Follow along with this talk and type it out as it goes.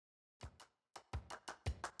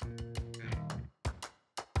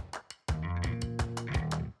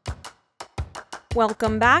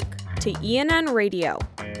Welcome back to ENN Radio,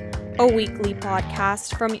 a weekly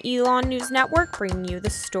podcast from Elon News Network bringing you the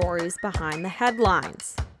stories behind the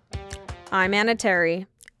headlines. I'm Anna Terry.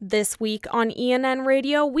 This week on ENN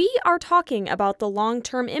Radio, we are talking about the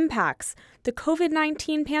long-term impacts the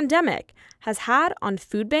COVID-19 pandemic has had on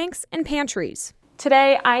food banks and pantries.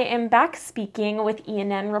 Today, I am back speaking with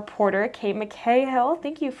ENN reporter Kate McCahill.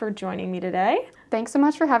 Thank you for joining me today. Thanks so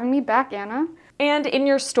much for having me back, Anna. And in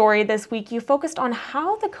your story this week, you focused on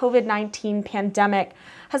how the COVID-19 pandemic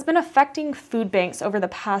has been affecting food banks over the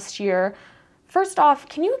past year. First off,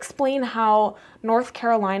 can you explain how North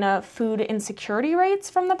Carolina food insecurity rates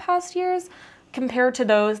from the past years compare to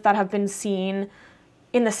those that have been seen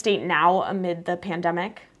in the state now amid the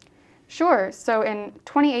pandemic? Sure. So in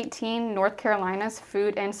 2018, North Carolina's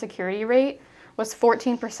food insecurity rate was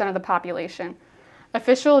 14% of the population.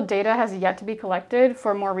 Official data has yet to be collected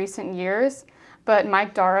for more recent years, but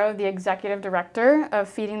Mike Darrow, the executive director of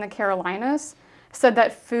Feeding the Carolinas, said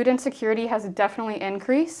that food insecurity has definitely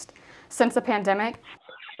increased since the pandemic.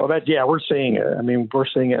 Well, we're seeing it. I mean, we're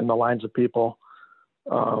seeing it in the lines of people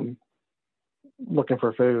looking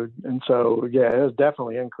for food. And so, it has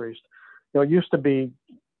definitely increased. It used to be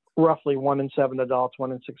roughly 1 in 7 adults,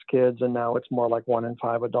 1 in 6 kids, and now it's more like 1 in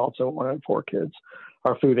 5 adults and 1 in 4 kids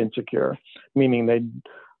are food insecure, meaning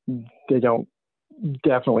they don't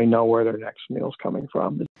definitely know where their next meal is coming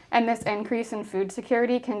from. And this increase in food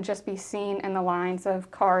security can just be seen in the lines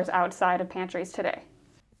of cars outside of pantries today.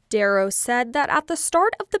 Darrow said that at the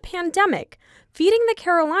start of the pandemic, Feeding the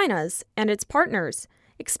Carolinas and its partners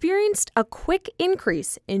experienced a quick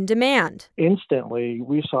increase in demand. Instantly,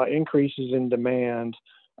 we saw increases in demand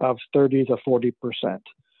of 30 to 40%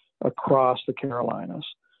 across the Carolinas.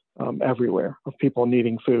 Everywhere of people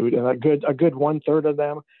needing food, and a good 1/3 of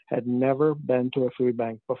them had never been to a food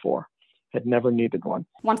bank before, had never needed one.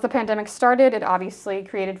 Once the pandemic started, it obviously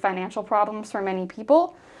created financial problems for many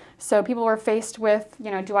people. So people were faced with,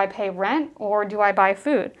 do I pay rent or do I buy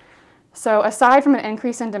food? So aside from an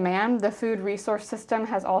increase in demand, the food resource system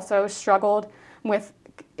has also struggled with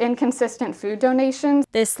inconsistent food donations.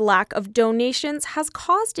 This lack of donations has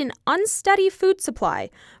caused an unsteady food supply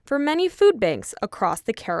for many food banks across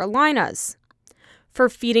the Carolinas. For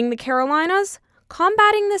Feeding the Carolinas,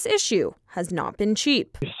 combating this issue has not been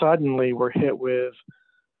cheap. Suddenly, we're hit with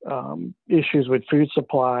issues with food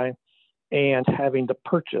supply and having to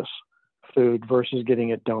purchase food versus getting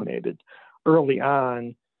it donated. Early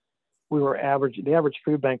on, the average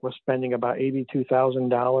food bank was spending about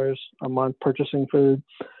 $82,000 a month purchasing food,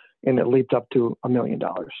 and it leaped up to $1 million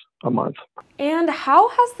a month. And how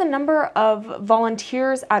has the number of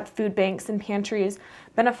volunteers at food banks and pantries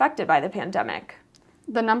been affected by the pandemic?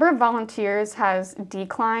 The number of volunteers has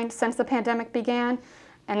declined since the pandemic began,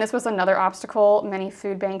 and this was another obstacle many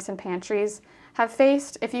food banks and pantries have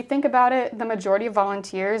faced. If you think about it, the majority of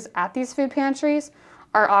volunteers at these food pantries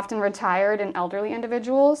are often retired and elderly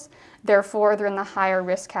individuals. Therefore, they're in the higher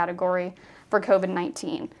risk category for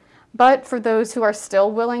COVID-19. But for those who are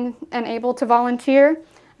still willing and able to volunteer,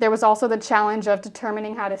 there was also the challenge of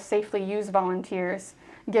determining how to safely use volunteers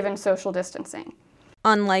given social distancing.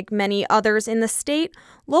 Unlike many others in the state,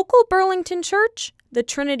 local Burlington Church, the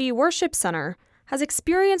Trinity Worship Center, has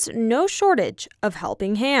experienced no shortage of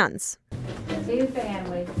helping hands. Two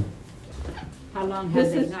families. How long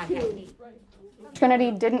have they not had meat?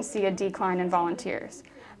 Trinity didn't see a decline in volunteers.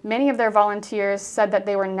 Many of their volunteers said that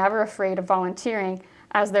they were never afraid of volunteering,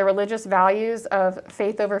 as their religious values of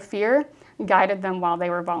faith over fear guided them while they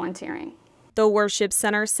were volunteering. The Worship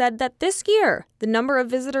Center said that this year, the number of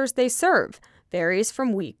visitors they serve varies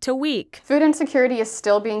from week to week. Food insecurity is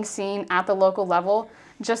still being seen at the local level.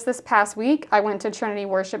 Just this past week, I went to Trinity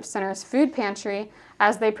Worship Center's food pantry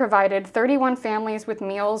as they provided 31 families with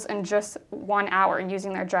meals in just 1 hour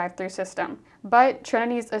using their drive-through system. But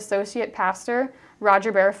Trinity's associate pastor,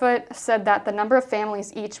 Roger Barefoot, said that the number of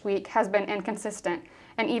families each week has been inconsistent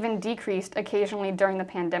and even decreased occasionally during the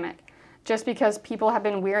pandemic, just because people have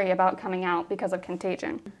been weary about coming out because of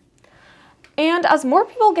contagion. And as more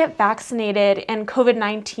people get vaccinated and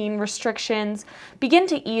COVID-19 restrictions begin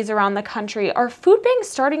to ease around the country, are food banks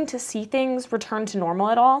starting to see things return to normal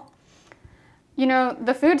at all?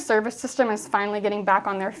 The food service system is finally getting back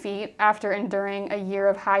on their feet after enduring a year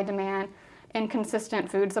of high demand, inconsistent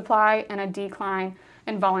food supply, and a decline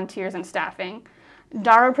in volunteers and staffing.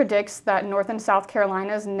 Darrow predicts that North and South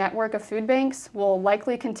Carolina's network of food banks will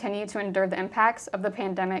likely continue to endure the impacts of the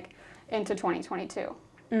pandemic into 2022.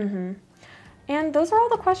 And those are all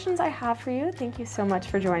the questions I have for you. Thank you so much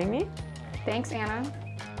for joining me. Thanks, Anna.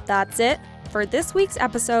 That's it for this week's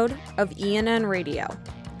episode of ENN Radio.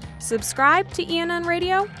 Subscribe to ENN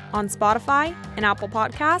Radio on Spotify and Apple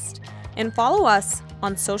Podcast, and follow us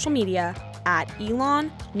on social media at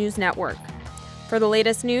Elon News Network. For the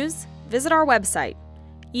latest news, visit our website,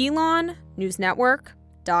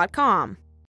 elonnewsnetwork.com.